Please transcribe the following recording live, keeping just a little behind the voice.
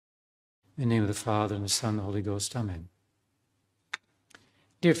In the name of the Father, and the Son, and the Holy Ghost. Amen.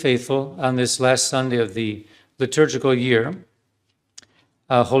 Dear faithful, on this last Sunday of the liturgical year,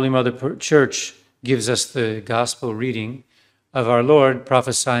 Holy Mother Church gives us the gospel reading of our Lord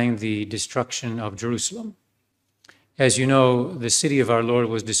prophesying the destruction of Jerusalem. As you know, the city of our Lord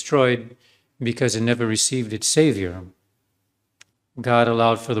was destroyed because it never received its Savior. God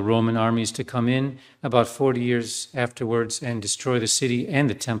allowed for the Roman armies to come in about 40 years afterwards and destroy the city and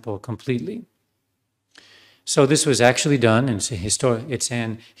the temple completely. So this was actually done, and it's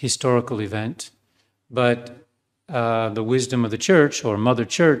an historical event, but the wisdom of the Church, or Mother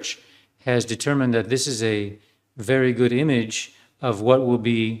Church, has determined that this is a very good image of what will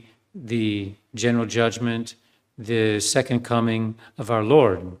be the general judgment, the second coming of our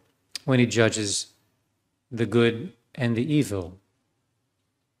Lord, when he judges the good and the evil.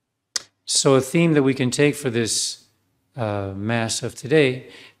 So a theme that we can take for this Mass of today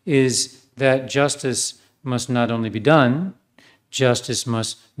is that justice must not only be done, justice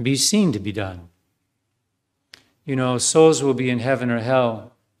must be seen to be done. You know, souls will be in heaven or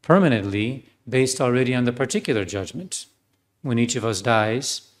hell permanently based already on the particular judgment. When each of us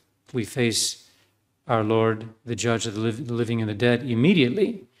dies, we face our Lord, the judge of the living and the dead,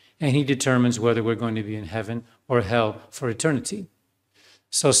 immediately, and he determines whether we're going to be in heaven or hell for eternity.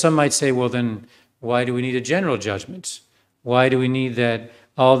 So some might say, well, then why do we need a general judgment? Why do we need that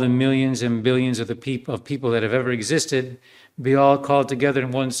all the millions and billions of people that have ever existed be all called together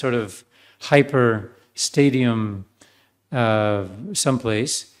in one sort of hyper stadium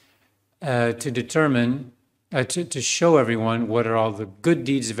someplace to determine, to show everyone what are all the good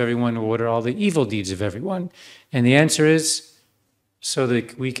deeds of everyone or what are all the evil deeds of everyone? And the answer is so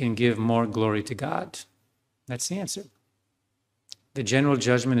that we can give more glory to God. That's the answer. The general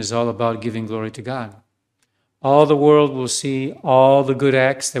judgment is all about giving glory to God. All the world will see all the good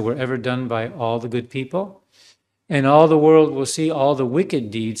acts that were ever done by all the good people, and all the world will see all the wicked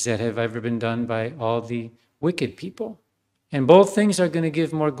deeds that have ever been done by all the wicked people. And both things are going to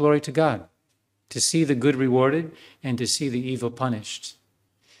give more glory to God, to see the good rewarded and to see the evil punished.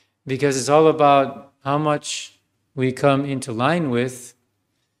 Because it's all about how much we come into line with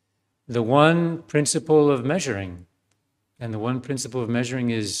the one principle of measuring. And the one principle of measuring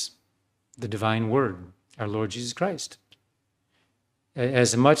is the divine word, our Lord Jesus Christ.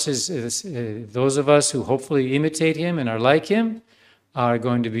 As much as those of us who hopefully imitate him and are like him are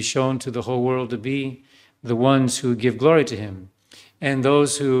going to be shown to the whole world to be the ones who give glory to him. And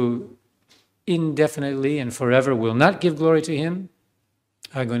those who indefinitely and forever will not give glory to him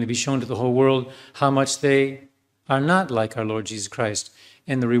are going to be shown to the whole world how much they are not like our Lord Jesus Christ.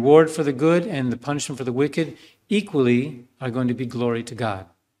 And the reward for the good and the punishment for the wicked equally are going to be glory to God.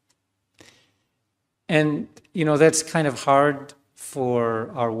 And, you know, that's kind of hard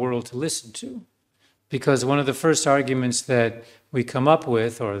for our world to listen to, because one of the first arguments that we come up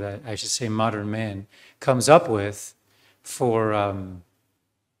with, or that I should say modern man comes up with for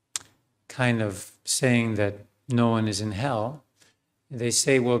kind of saying that no one is in hell, they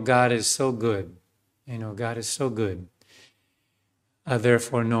say, well, God is so good. You know, God is so good.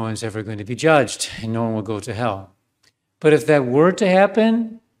 Therefore, no one's ever going to be judged, and no one will go to hell. But if that were to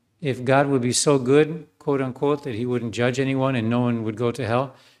happen, if God would be so good, quote unquote, that he wouldn't judge anyone and no one would go to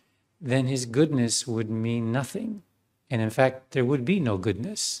hell, then his goodness would mean nothing. And in fact, there would be no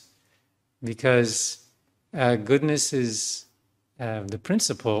goodness, because goodness is the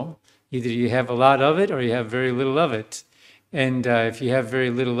principle. Either you have a lot of it or you have very little of it. And if you have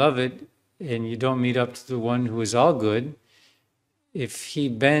very little of it and you don't meet up to the one who is all good, if he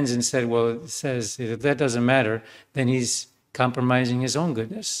bends and says if that doesn't matter, then he's compromising his own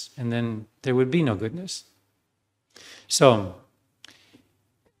goodness, and then there would be no goodness. So,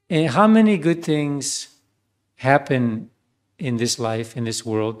 how many good things happen in this life, in this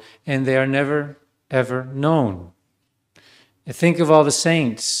world, and they are never, ever known? Think of all the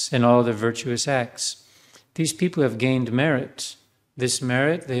saints and all the virtuous acts. These people have gained merit. This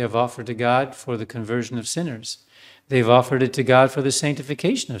merit they have offered to God for the conversion of sinners. They've offered it to God for the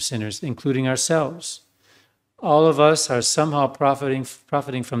sanctification of sinners, including ourselves. All of us are somehow profiting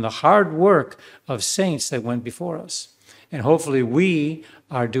from the hard work of saints that went before us. And hopefully we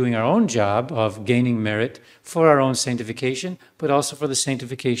are doing our own job of gaining merit for our own sanctification, but also for the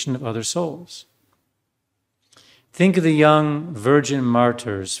sanctification of other souls. Think of the young virgin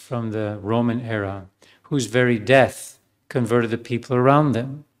martyrs from the Roman era, whose very death converted the people around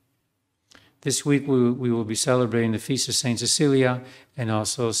them. This week we will be celebrating the feast of Saint Cecilia and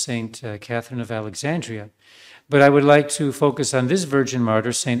also Saint Catherine of Alexandria. But I would like to focus on this virgin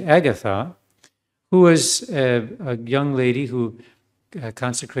martyr, Saint Agatha, who was a young lady who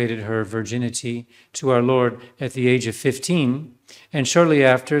consecrated her virginity to our Lord at the age of 15. And shortly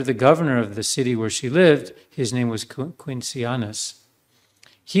after, the governor of the city where she lived, his name was Quincianus,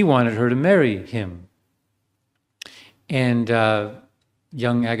 he wanted her to marry him. And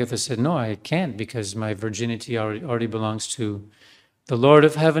young Agatha said, no, I can't, because my virginity already belongs to the Lord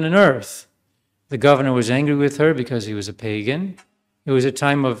of heaven and earth. The governor was angry with her because he was a pagan. It was a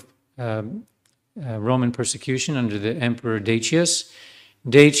time of Roman persecution under the Emperor Decius.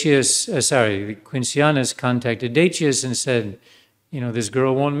 Quincianus contacted Decius and said, this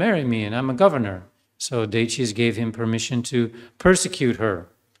girl won't marry me and I'm a governor. So Decius gave him permission to persecute her,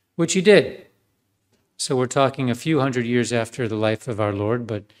 which he did. So we're talking a few hundred years after the life of our Lord,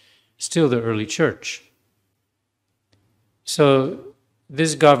 but still the early church. So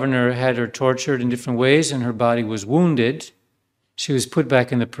this governor had her tortured in different ways and her body was wounded. She was put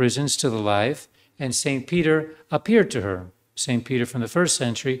back in the prison, still alive, and St. Peter appeared to her. St. Peter from the 1st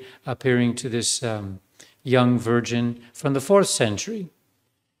century appearing to this young virgin from the 4th century.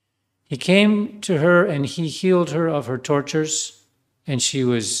 He came to her and he healed her of her tortures, and she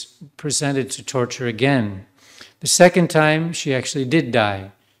was presented to torture again. The second time, she actually did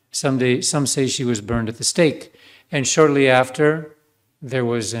die. Some say she was burned at the stake. And shortly after, there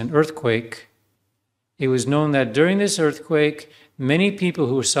was an earthquake. It was known that during this earthquake, many people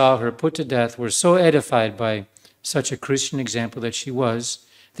who saw her put to death were so edified by such a Christian example that she was,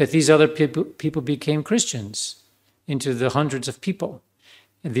 that these other people became Christians, into the hundreds of people.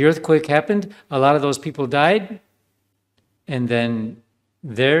 And the earthquake happened, a lot of those people died, and then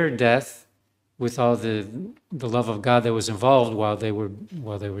their death, with all the love of God that was involved while they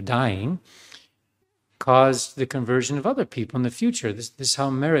were dying, caused the conversion of other people in the future. This is how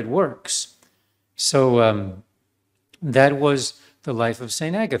merit works. So that was the life of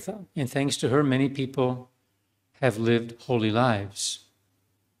St. Agatha. And thanks to her, many people have lived holy lives.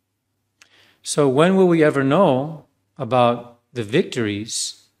 So when will we ever know about the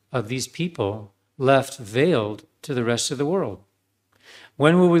victories of these people left veiled to the rest of the world?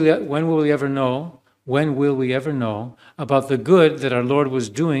 When will we ever know about the good that our Lord was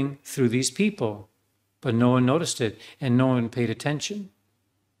doing through these people? But no one noticed it and no one paid attention.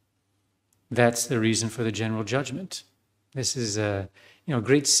 That's the reason for the general judgment. This is a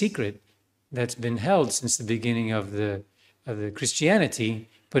great secret that's been held since the beginning of the Christianity,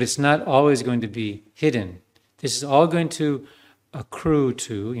 but it's not always going to be hidden. This is all going to accrue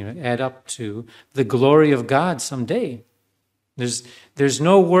to, add up to the glory of God someday. There's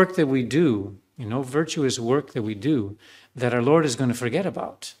no work that we do, no virtuous work that we do, that our Lord is going to forget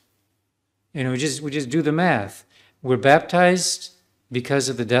about. We just do the math. We're baptized because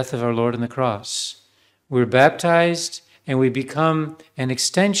of the death of our Lord on the cross. We're baptized and we become an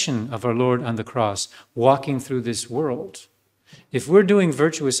extension of our Lord on the cross, walking through this world. If we're doing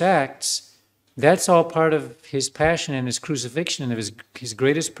virtuous acts, that's all part of his passion and his crucifixion and of his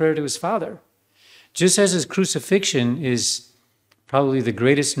greatest prayer to his Father. Just as his crucifixion is probably the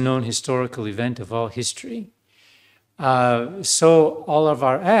greatest known historical event of all history, so all of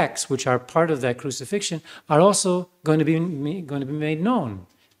our acts, which are part of that crucifixion, are also going to be made known.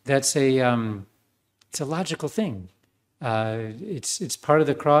 That's it's a logical thing. It's part of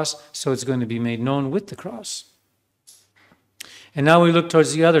the cross, so it's going to be made known with the cross. And now we look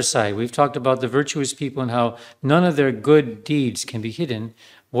towards the other side. We've talked about the virtuous people and how none of their good deeds can be hidden.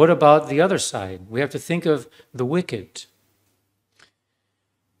 What about the other side? We have to think of the wicked.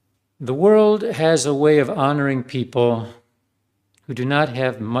 The world has a way of honoring people who do not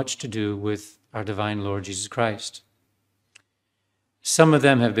have much to do with our divine Lord Jesus Christ. Some of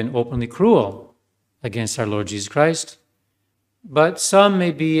them have been openly cruel against our Lord Jesus Christ, but some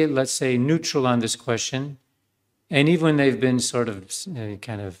may be, let's say, neutral on this question, and even when they've been sort of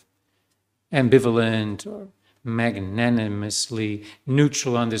kind of ambivalent or magnanimously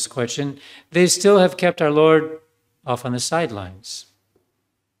neutral on this question, they still have kept our Lord off on the sidelines.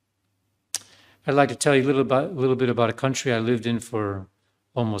 I'd like to tell you a little bit about a country I lived in for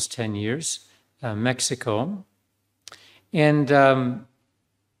almost 10 years, Mexico. And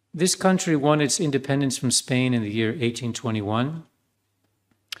this country won its independence from Spain in the year 1821.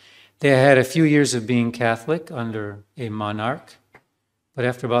 They had a few years of being Catholic under a monarch, but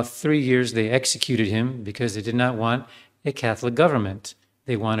after about 3 years, they executed him because they did not want a Catholic government.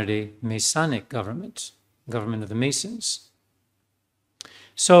 They wanted a Masonic government of the Masons.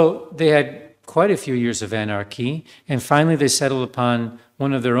 So they had quite a few years of anarchy, and finally they settled upon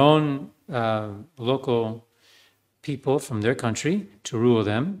one of their own local people from their country to rule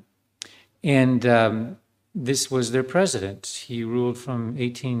them. And this was their president. He ruled from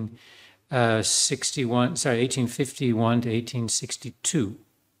 1851 to 1862.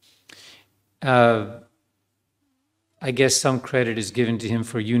 I guess some credit is given to him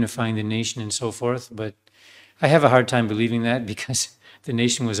for unifying the nation and so forth, but I have a hard time believing that because the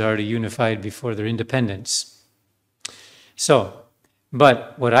nation was already unified before their independence. So,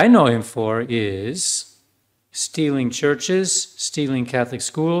 but what I know him for is stealing churches, stealing Catholic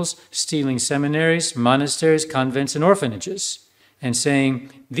schools, stealing seminaries, monasteries, convents, and orphanages, and saying,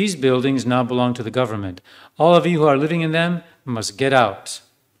 these buildings now belong to the government. All of you who are living in them must get out.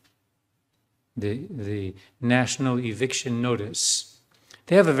 The national eviction notice.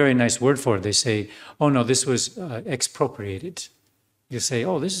 They have a very nice word for it. They say, oh no, this was expropriated. You say,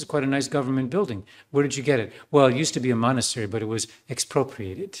 oh, this is quite a nice government building. Where did you get it? Well, it used to be a monastery, but it was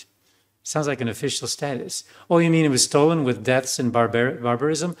expropriated. Sounds like an official status. Oh, you mean it was stolen with deaths and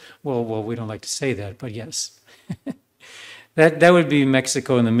barbarism? Well, we don't like to say that, but yes. That would be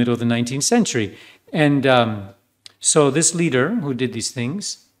Mexico in the middle of the 19th century. And so this leader who did these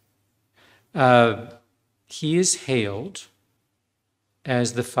things, he is hailed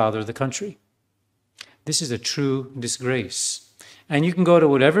as the father of the country. This is a true disgrace. And you can go to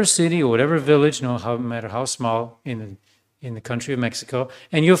whatever city or whatever village, no matter how small, in the country of Mexico,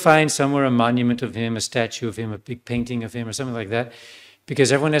 and you'll find somewhere a monument of him, a statue of him, a big painting of him, or something like that,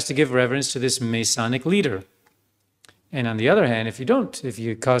 because everyone has to give reverence to this Masonic leader. And on the other hand, if you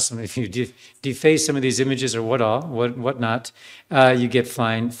deface some of these images or whatnot, you get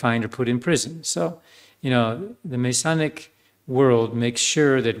fined or put in prison. So, the Masonic world makes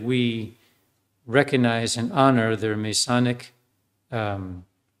sure that we recognize and honor their Masonic, I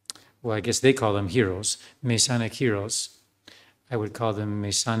guess they call them heroes, Masonic heroes. I would call them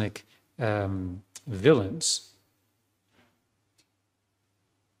Masonic villains.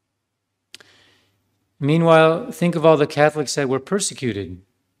 Meanwhile, think of all the Catholics that were persecuted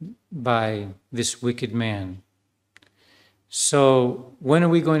by this wicked man. So when are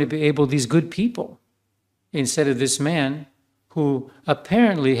we going to be able, these good people, instead of this man who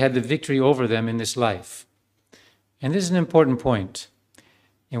apparently had the victory over them in this life? And this is an important point.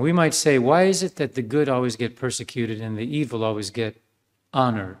 And we might say, why is it that the good always get persecuted and the evil always get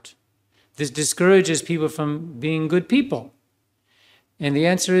honored? This discourages people from being good people. And the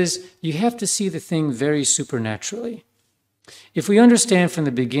answer is, you have to see the thing very supernaturally. If we understand from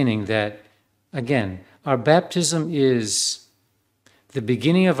the beginning that, again, our baptism is the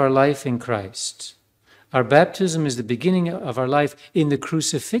beginning of our life in Christ. Our baptism is the beginning of our life in the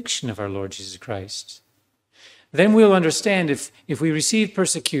crucifixion of our Lord Jesus Christ. Then we'll understand if we receive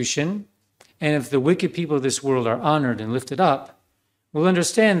persecution and if the wicked people of this world are honored and lifted up, we'll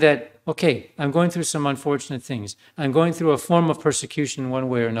understand that, okay, I'm going through some unfortunate things. I'm going through a form of persecution one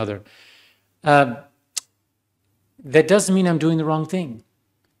way or another. That doesn't mean I'm doing the wrong thing.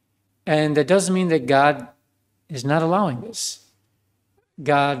 And that doesn't mean that God is not allowing this.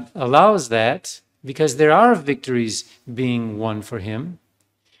 God allows that because there are victories being won for him.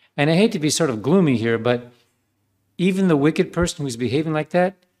 And I hate to be sort of gloomy here, but even the wicked person who's behaving like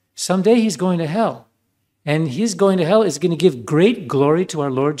that, someday he's going to hell. And his going to hell is going to give great glory to our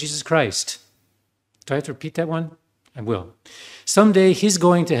Lord Jesus Christ. Do I have to repeat that one? I will. Someday his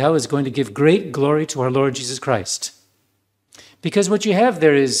going to hell is going to give great glory to our Lord Jesus Christ. Because what you have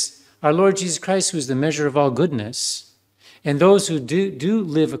there is our Lord Jesus Christ, who is the measure of all goodness. And those who do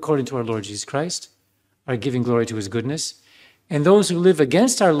live according to our Lord Jesus Christ are giving glory to his goodness. And those who live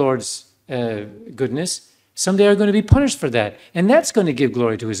against our Lord's goodness, someday are going to be punished for that. And that's going to give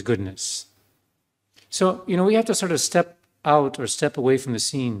glory to his goodness. So, we have to sort of step out or step away from the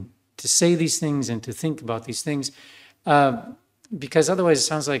scene to say these things and to think about these things, because otherwise it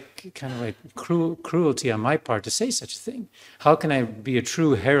sounds like kind of like cruelty on my part to say such a thing. How can I be a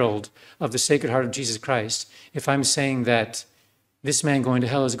true herald of the Sacred Heart of Jesus Christ if I'm saying that this man going to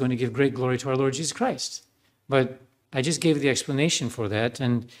hell is going to give great glory to our Lord Jesus Christ? But I just gave the explanation for that,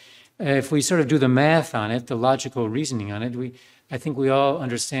 and if we sort of do the math on it, the logical reasoning on it, I think we all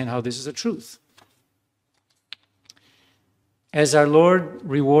understand how this is a truth. As our Lord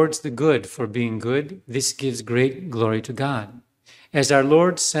rewards the good for being good, this gives great glory to God. As our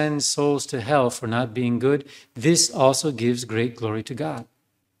Lord sends souls to hell for not being good, this also gives great glory to God.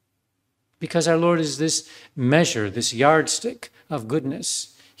 Because our Lord is this measure, this yardstick of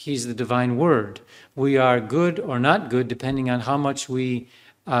goodness. He's the divine word. We are good or not good depending on how much we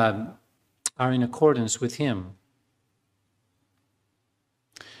are in accordance with him.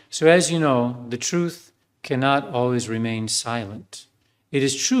 So as you know, the truth cannot always remain silent. It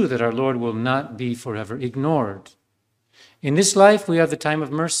is true that our Lord will not be forever ignored. In this life, we have the time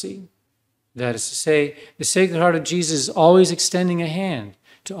of mercy. That is to say, the Sacred Heart of Jesus is always extending a hand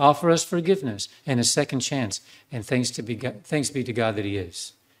to offer us forgiveness and a second chance. And thanks be to God that he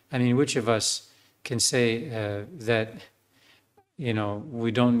is. I mean, which of us can say that,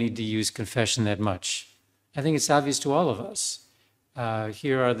 we don't need to use confession that much? I think it's obvious to all of us.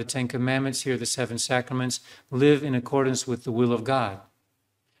 Here are the 10 Commandments, here are the 7 sacraments. Live in accordance with the will of God.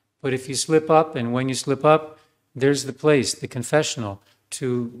 But if you slip up, and when you slip up, there's the place, the confessional,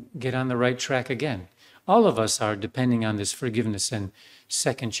 to get on the right track again. All of us are depending on this forgiveness and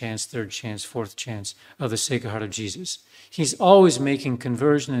second chance, third chance, fourth chance of the Sacred Heart of Jesus. He's always making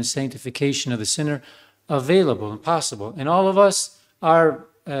conversion and sanctification of the sinner available and possible. And all of us are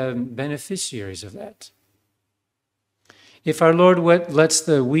beneficiaries of that. If our Lord lets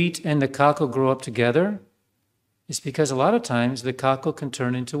the wheat and the cockle grow up together, it's because a lot of times the cockle can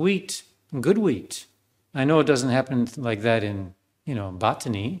turn into wheat, good wheat. I know it doesn't happen like that in,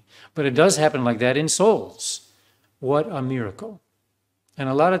 botany, but it does happen like that in souls. What a miracle. And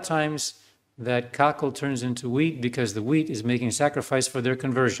a lot of times that cockle turns into wheat because the wheat is making sacrifice for their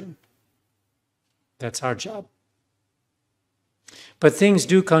conversion. That's our job. But things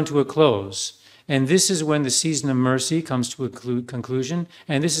do come to a close. And this is when the season of mercy comes to a conclusion.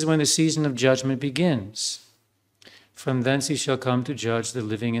 And this is when the season of judgment begins. From thence he shall come to judge the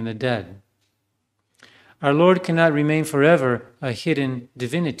living and the dead. Our Lord cannot remain forever a hidden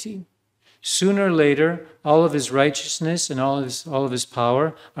divinity. Sooner or later, all of his righteousness and all of his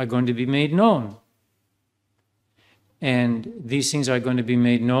power are going to be made known. And these things are going to be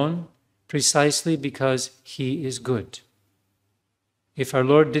made known precisely because he is good. If our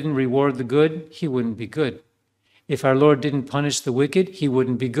Lord didn't reward the good, he wouldn't be good. If our Lord didn't punish the wicked, he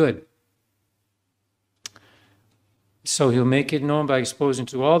wouldn't be good. So he'll make it known by exposing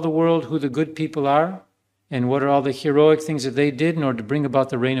to all the world who the good people are and what are all the heroic things that they did in order to bring about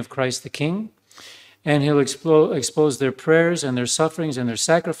the reign of Christ the King. And he'll expose their prayers and their sufferings and their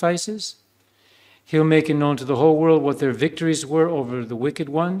sacrifices. He'll make it known to the whole world what their victories were over the wicked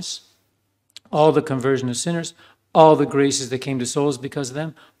ones, all the conversion of sinners, all the graces that came to souls because of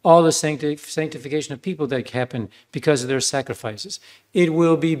them, all the sanctification of people that happened because of their sacrifices. It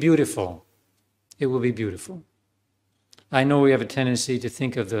will be beautiful. It will be beautiful. I know we have a tendency to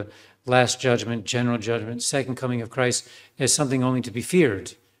think of the last judgment, general judgment, second coming of Christ as something only to be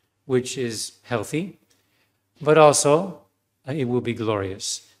feared, which is healthy, but also it will be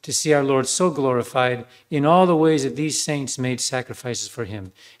glorious to see our Lord so glorified in all the ways that these saints made sacrifices for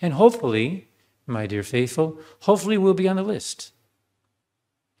him. And hopefully, my dear faithful, hopefully we'll be on the list.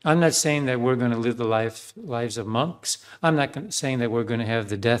 I'm not saying that we're going to live the lives of monks. I'm not saying that we're going to have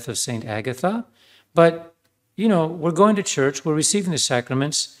the death of St. Agatha, but we're going to church, we're receiving the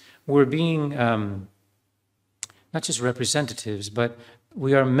sacraments, we're being not just representatives, but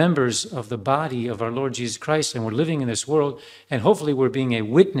we are members of the body of our Lord Jesus Christ, and we're living in this world, and hopefully we're being a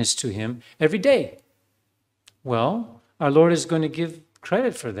witness to him every day. Well, our Lord is going to give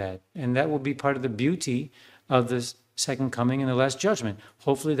credit for that, and that will be part of the beauty of the second coming and the last judgment.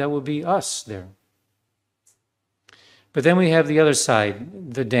 Hopefully that will be us there. But then we have the other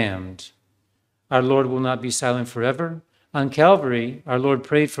side, the damned. Our Lord will not be silent forever. On Calvary, our Lord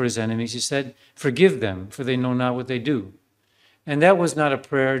prayed for his enemies. He said, "Forgive them, for they know not what they do." And that was not a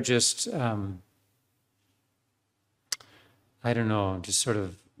prayer just, just sort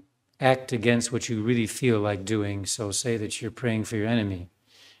of act against what you really feel like doing, so say that you're praying for your enemy.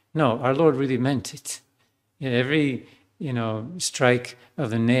 No, our Lord really meant it. Every, strike of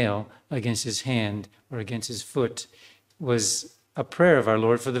the nail against his hand or against his foot was a prayer of our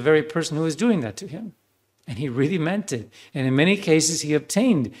Lord for the very person who was doing that to him. And he really meant it. And in many cases, he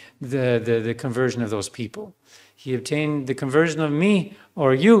obtained the conversion of those people. He obtained the conversion of me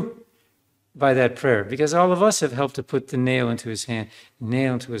or you by that prayer, because all of us have helped to put the nail into his hand,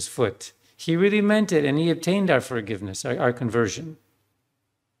 nail into his foot. He really meant it, and he obtained our forgiveness, our conversion.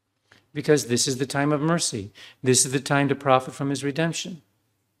 Because this is the time of mercy. This is the time to profit from his redemption.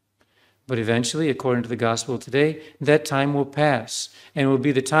 But eventually, according to the gospel today, that time will pass, and it will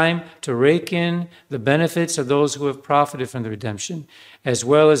be the time to rake in the benefits of those who have profited from the redemption, as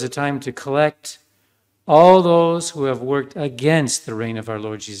well as a time to collect all those who have worked against the reign of our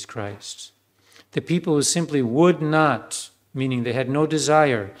Lord Jesus Christ. The people who simply would not, meaning they had no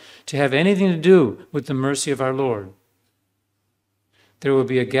desire to have anything to do with the mercy of our Lord. There will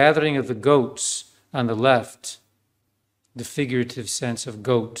be a gathering of the goats on the left, the figurative sense of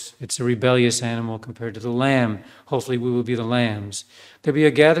goat. It's a rebellious animal compared to the lamb. Hopefully we will be the lambs. There'll be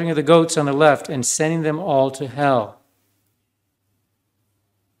a gathering of the goats on the left and sending them all to hell.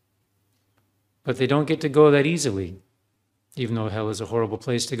 But they don't get to go that easily, even though hell is a horrible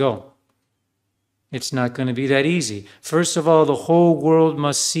place to go. It's not going to be that easy. First of all, the whole world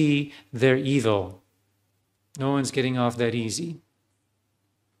must see their evil. No one's getting off that easy.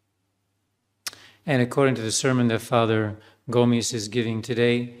 And according to the sermon that Father Gomes is giving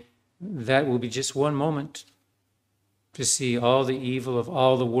today, that will be just one moment to see all the evil of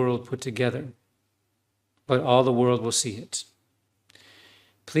all the world put together. But all the world will see it.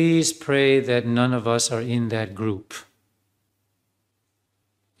 Please pray that none of us are in that group.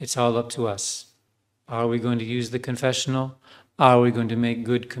 It's all up to us. Are we going to use the confessional? Are we going to make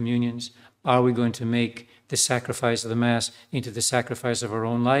good communions? Are we going to make the sacrifice of the Mass into the sacrifice of our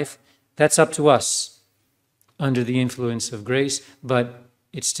own life? That's up to us under the influence of grace, but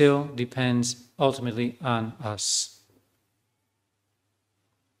it still depends ultimately on us.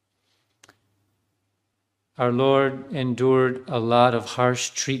 Our Lord endured a lot of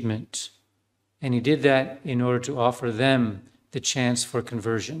harsh treatment, and he did that in order to offer them the chance for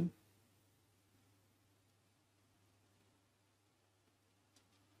conversion.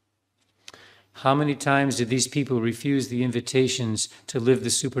 How many times did these people refuse the invitations to live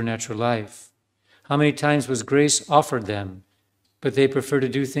the supernatural life? How many times was grace offered them, but they prefer to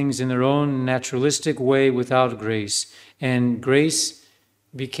do things in their own naturalistic way without grace? And grace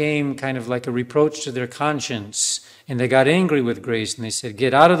became kind of like a reproach to their conscience, and they got angry with grace, and they said,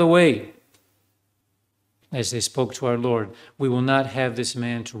 "Get out of the way." As they spoke to our Lord, "We will not have this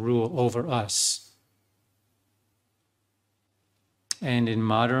man to rule over us." And in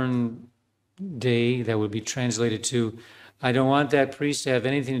modern day, that would be translated to, "I don't want that priest to have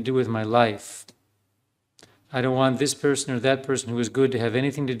anything to do with my life. I don't want this person or that person who is good to have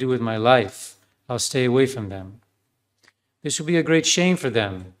anything to do with my life. I'll stay away from them." This will be a great shame for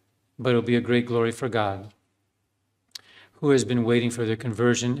them, but it will be a great glory for God, who has been waiting for their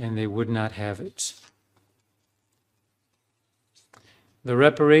conversion, and they would not have it. The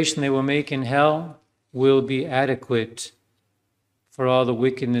reparation they will make in hell will be adequate for all the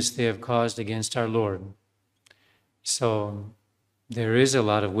wickedness they have caused against our Lord. So there is a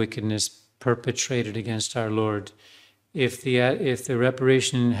lot of wickedness perpetrated against our Lord. If the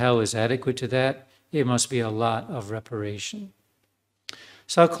reparation in hell is adequate to that, it must be a lot of reparation.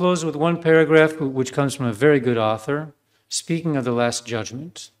 So I'll close with one paragraph which comes from a very good author, speaking of the Last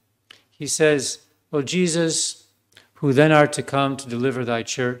Judgment. He says, "O Jesus, who then art to come to deliver thy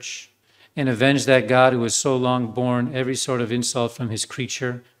church, and avenge that God who has so long borne every sort of insult from his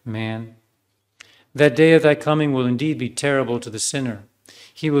creature, man. That day of thy coming will indeed be terrible to the sinner.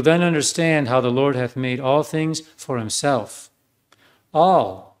 He will then understand how the Lord hath made all things for himself.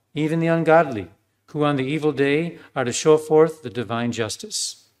 All, even the ungodly, who on the evil day are to show forth the divine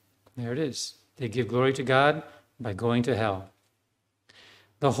justice." There it is. They give glory to God by going to hell.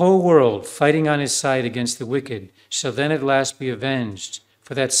 "The whole world, fighting on his side against the wicked, shall then at last be avenged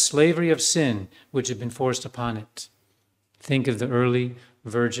for that slavery of sin which had been forced upon it." Think of the early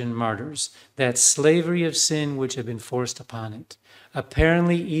virgin martyrs. That slavery of sin which had been forced upon it.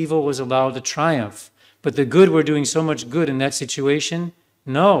 Apparently evil was allowed to triumph, but the good were doing so much good in that situation.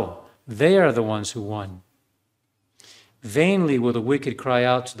 No, they are the ones who won. Vainly will the wicked cry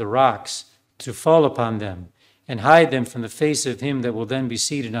out to the rocks to fall upon them and hide them from the face of him that will then be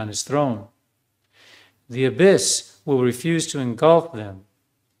seated on his throne. The abyss will refuse to engulf them.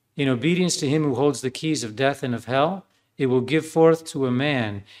 In obedience to him who holds the keys of death and of hell, it will give forth to a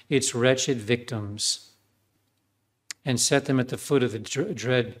man its wretched victims and set them at the foot of the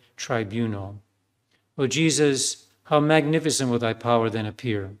dread tribunal. O Jesus, how magnificent will thy power then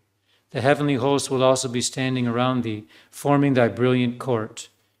appear. The heavenly host will also be standing around thee, forming thy brilliant court,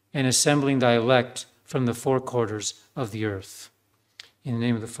 and assembling thy elect from the four quarters of the earth. In the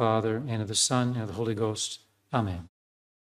name of the Father, and of the Son, and of the Holy Ghost. Amen.